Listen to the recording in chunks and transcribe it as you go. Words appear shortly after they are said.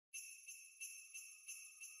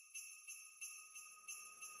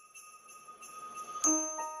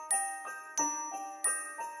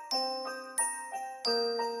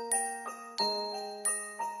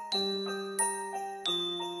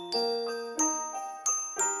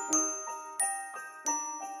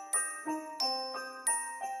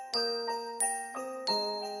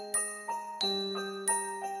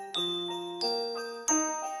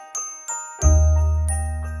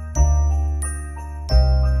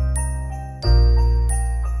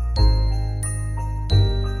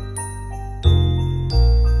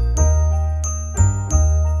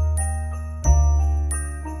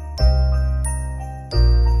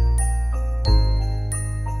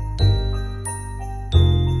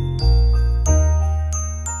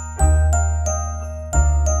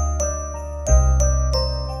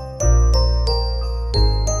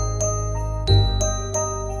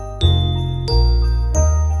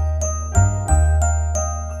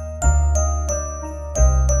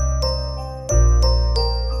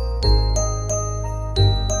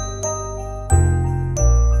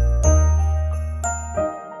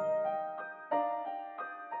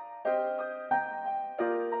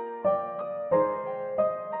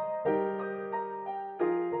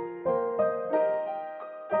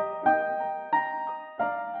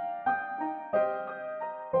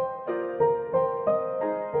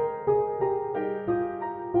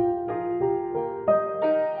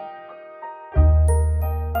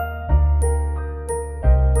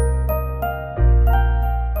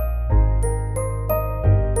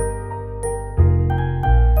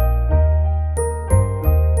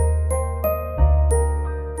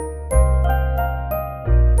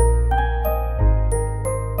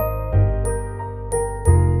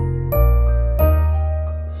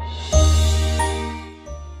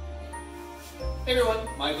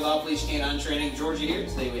you here.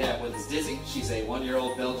 Today we have with us Dizzie. She's a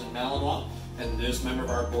 1-year-old Belgian Malinois and the newest member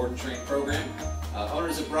of our board and train program.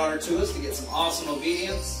 Owners have brought her to us to get some awesome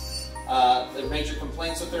obedience. The major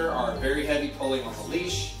complaints with her are very heavy pulling on the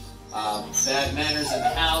leash, bad manners in the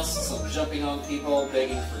house, some jumping on people,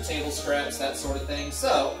 begging for table scraps, that sort of thing.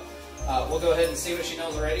 So we'll go ahead and see what she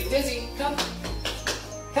knows already. Dizzie, come.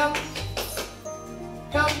 Come.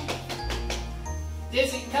 Come.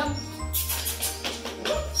 Dizzie, come.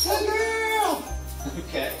 Good girl.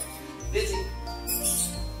 Okay. Dizzie.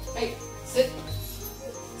 Hey, sit.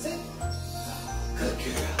 Sit. Good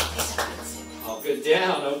girl. Oh, good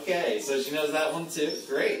down. Okay. So she knows that one too.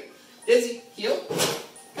 Great. Dizzie, heel.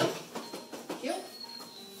 Come. Heel.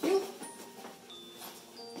 Heel.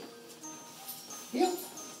 Heel.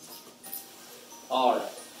 All right.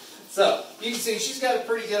 So, you can see she's got a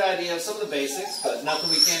pretty good idea of some of the basics, but nothing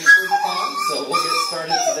we can't improve upon. So we'll get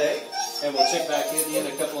started today, and we'll check back in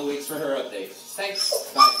a couple of weeks for her update.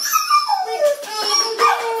 Thanks. Bye.